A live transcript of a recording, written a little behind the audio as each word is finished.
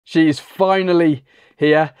She is finally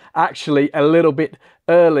here, actually a little bit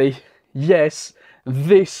early. Yes,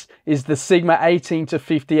 this is the Sigma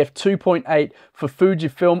 18-50 f2.8 for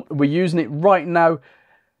Fujifilm. We're using it right now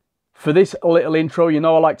for this little intro. You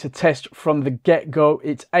know I like to test from the get-go.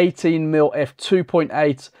 It's 18mm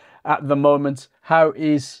f2.8 at the moment. How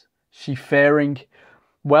is she faring?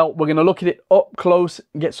 Well, we're going to look at it up close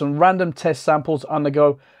and get some random test samples on the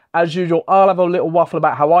go. As usual, I'll have a little waffle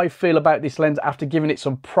about how I feel about this lens after giving it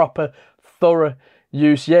some proper, thorough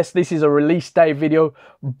use. Yes, this is a release day video,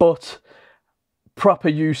 but proper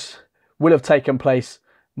use will have taken place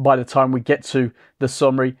by the time we get to the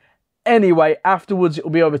summary. Anyway, afterwards, it'll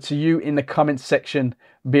be over to you in the comments section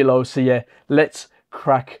below. So yeah, let's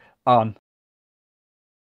crack on.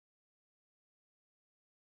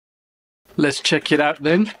 Let's check it out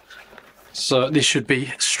then. So this should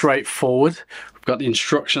be straightforward. We've got the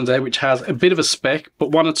instructions there, which has a bit of a spec, but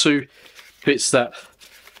one or two bits that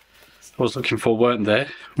I was looking for weren't there.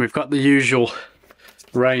 We've got the usual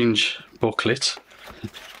range booklet,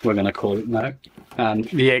 we're going to call it now, and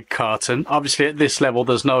the egg carton. Obviously at this level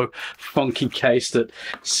there's no funky case that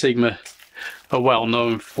Sigma are well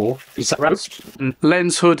known for. Is that right?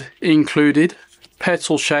 Lens hood included.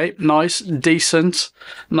 Petal shape, nice, decent,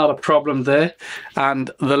 not a problem there.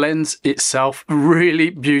 And the lens itself,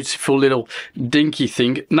 really beautiful little dinky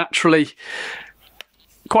thing. Naturally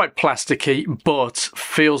quite plasticky, but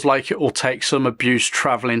feels like it will take some abuse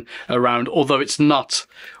traveling around, although it's not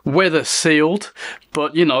weather sealed.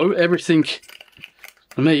 But you know, everything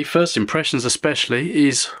for me, first impressions especially,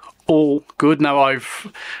 is all good. Now,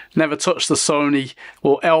 I've never touched the Sony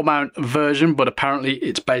or L mount version, but apparently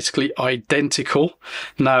it's basically identical.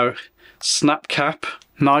 Now, snap cap,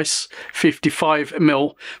 nice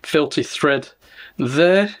 55mm filter thread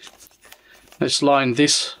there. Let's line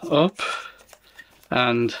this up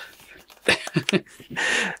and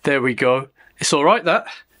there we go. It's all right, that,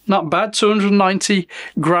 not bad. 290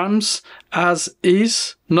 grams as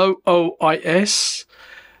is, no OIS.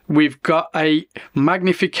 We've got a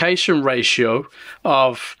magnification ratio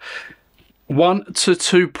of 1 to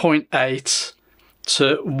 2.8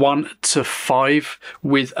 to 1 to 5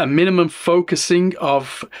 with a minimum focusing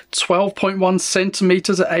of 12.1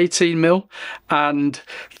 centimeters at 18mm and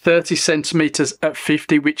 30 centimeters at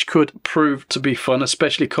 50, which could prove to be fun,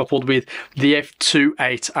 especially coupled with the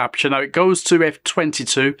f2.8 aperture. Now it goes to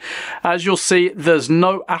f22. As you'll see, there's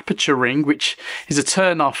no aperture ring, which is a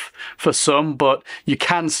turn off for some, but you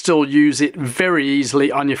can still use it very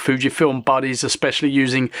easily on your Fujifilm Bodies, especially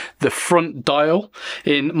using the front dial.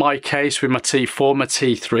 In my case with my T4, my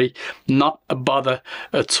T3, not a bother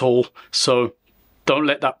at all. So don't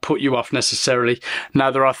let that put you off necessarily.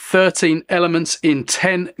 Now there are 13 elements in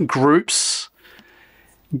 10 groups.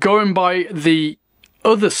 Going by the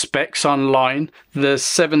other specs online, there's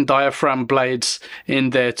 7 diaphragm blades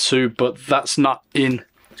in there too, but that's not in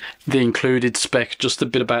the included spec. Just a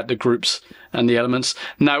bit about the groups and the elements.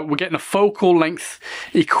 Now we're getting a focal length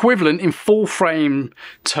equivalent in full frame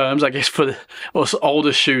terms, I guess, for us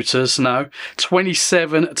older shooters now,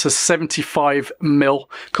 27 to 75mm,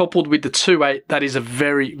 coupled with the 2.8. That is a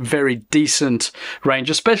very, very decent range,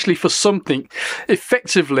 especially for something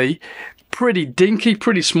effectively pretty dinky,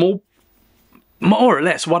 pretty small, more or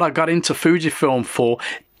less what I got into Fujifilm for,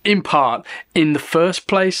 in part, in the first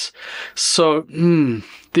place. So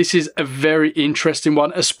this is a very interesting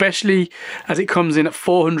one, especially as it comes in at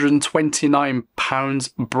 £429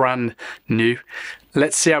 brand new.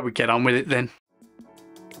 Let's see how we get on with it then.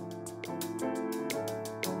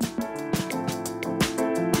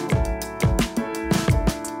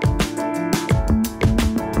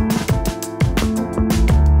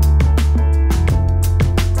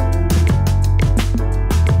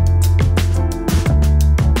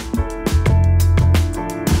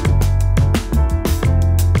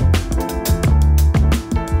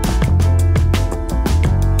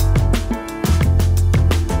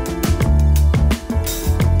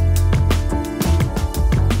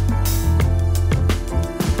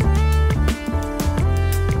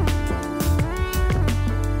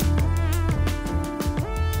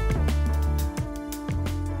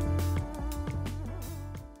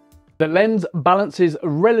 The lens balances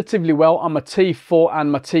relatively well on my T4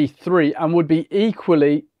 and my T3 and would be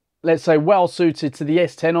equally, let's say, well suited to the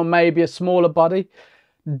S10 or maybe a smaller body.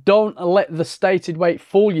 Don't let the stated weight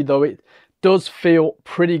fool you though, it does feel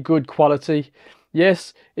pretty good quality.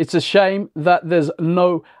 Yes, it's a shame that there's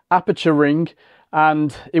no aperture ring,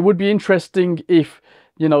 and it would be interesting if,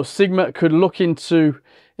 you know, Sigma could look into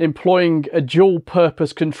employing a dual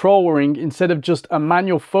purpose control ring instead of just a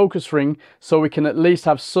manual focus ring, so we can at least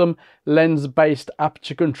have some lens based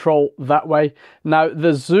aperture control that way. Now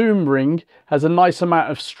the zoom ring has a nice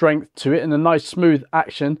amount of strength to it and a nice smooth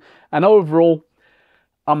action, and overall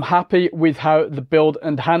I'm happy with how the build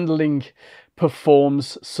and handling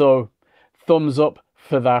performs, so thumbs up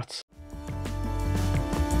for that.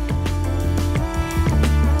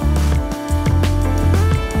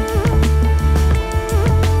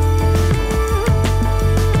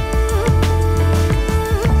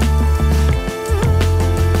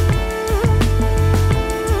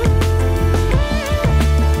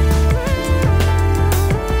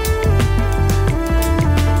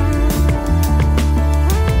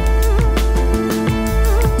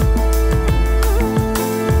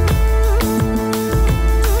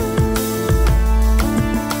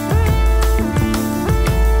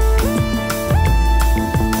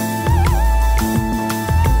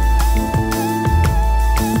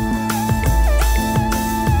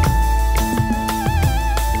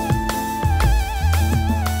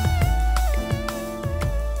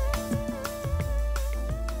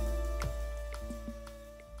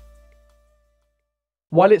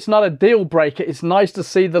 While it's not a deal breaker, it's nice to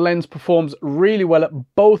see the lens performs really well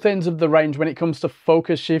at both ends of the range when it comes to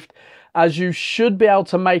focus shift. As you should be able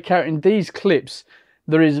to make out in these clips,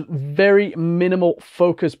 there is very minimal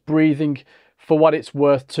focus breathing for what it's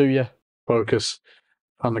worth to you. Focus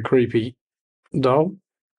on the creepy doll,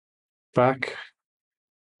 back,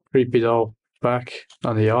 creepy doll, back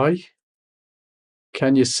on the eye.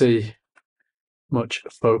 Can you see much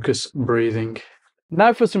focus breathing?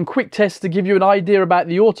 Now for some quick tests to give you an idea about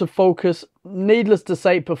the autofocus. Needless to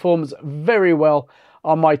say, it performs very well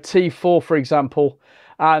on my T4, for example.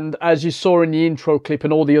 And as you saw in the intro clip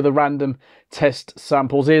and all the other random test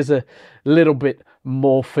samples, here's a little bit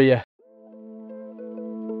more for you.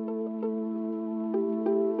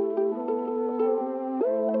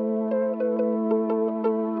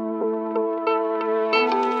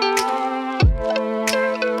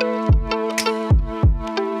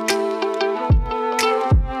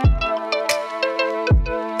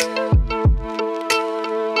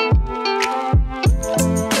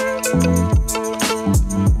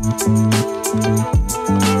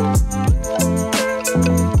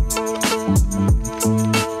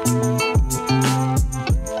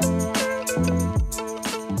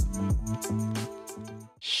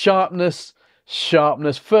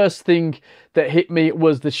 Sharpness. First thing that hit me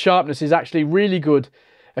was the sharpness is actually really good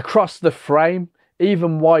across the frame,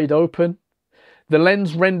 even wide open. The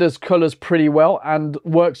lens renders colors pretty well and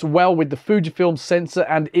works well with the Fujifilm sensor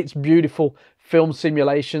and its beautiful film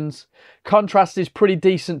simulations. Contrast is pretty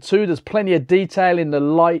decent too. There's plenty of detail in the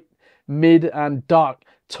light, mid and dark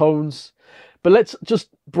tones. But let's just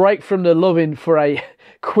break from the loving for a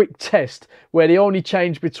quick test where the only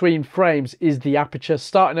change between frames is the aperture,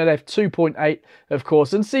 starting at f2.8 of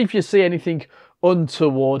course, and see if you see anything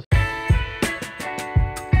untoward.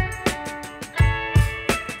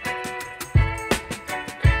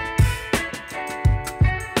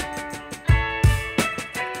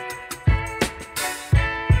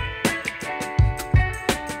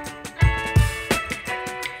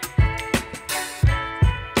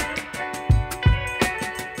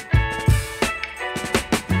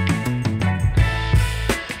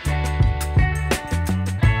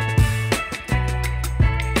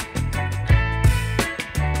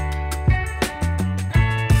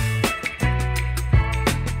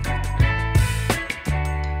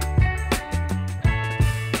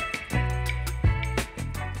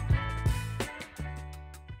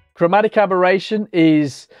 Chromatic aberration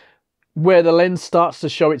is where the lens starts to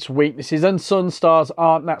show its weaknesses, and sun stars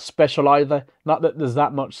aren't that special either. Not that there's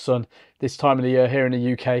that much sun this time of the year here in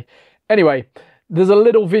the UK. Anyway, there's a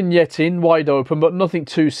little vignette in wide open, but nothing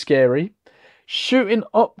too scary. Shooting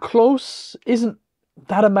up close isn't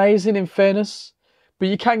that amazing in fairness, but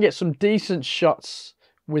you can get some decent shots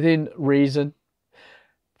within reason.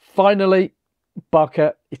 Finally,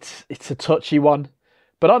 bokeh, it's a touchy one.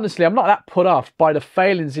 But honestly, I'm not that put off by the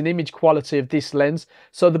failings in image quality of this lens.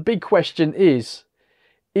 So the big question is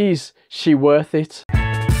she worth it?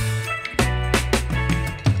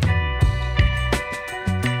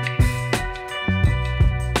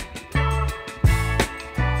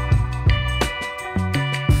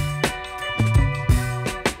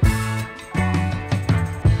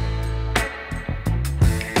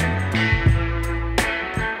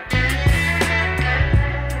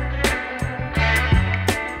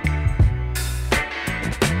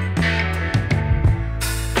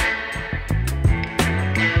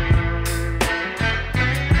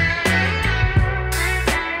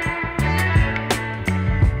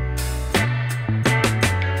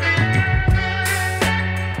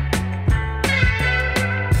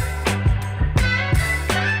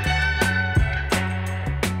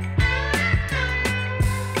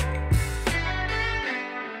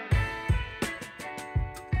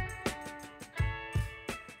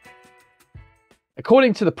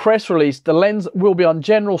 According to the press release, the lens will be on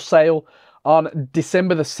general sale on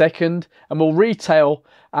December the 2nd and will retail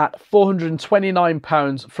at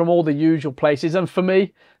 £429 from all the usual places. And for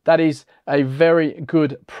me, that is a very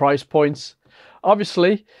good price point.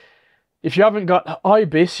 Obviously, if you haven't got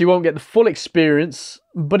IBIS, you won't get the full experience,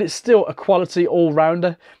 but it's still a quality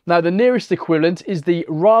all-rounder. Now, the nearest equivalent is the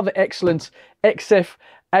rather excellent XF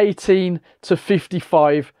 18 to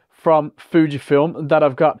 55 from Fujifilm that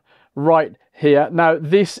I've got right here. Now,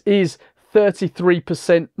 this is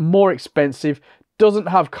 33% more expensive, doesn't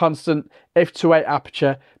have constant f2.8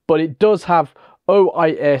 aperture, but it does have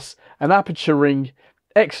OIS, an aperture ring,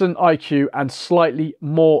 excellent IQ, and slightly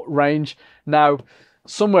more range. Now,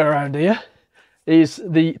 somewhere around here is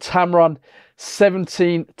the Tamron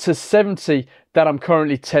 17 to 70 that I'm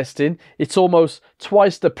currently testing. It's almost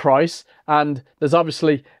twice the price, and there's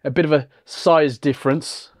obviously a bit of a size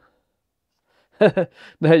difference.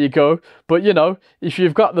 There you go. But you know, if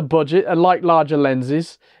you've got the budget and like larger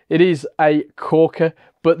lenses, it is a corker.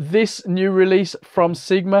 But this new release from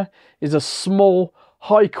Sigma is a small,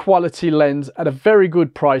 high quality lens at a very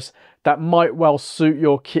good price that might well suit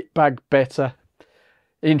your kit bag better.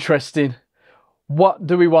 Interesting. What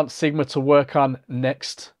do we want Sigma to work on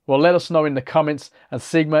next? Well, let us know in the comments, and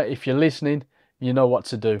Sigma, if you're listening, you know what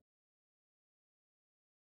to do.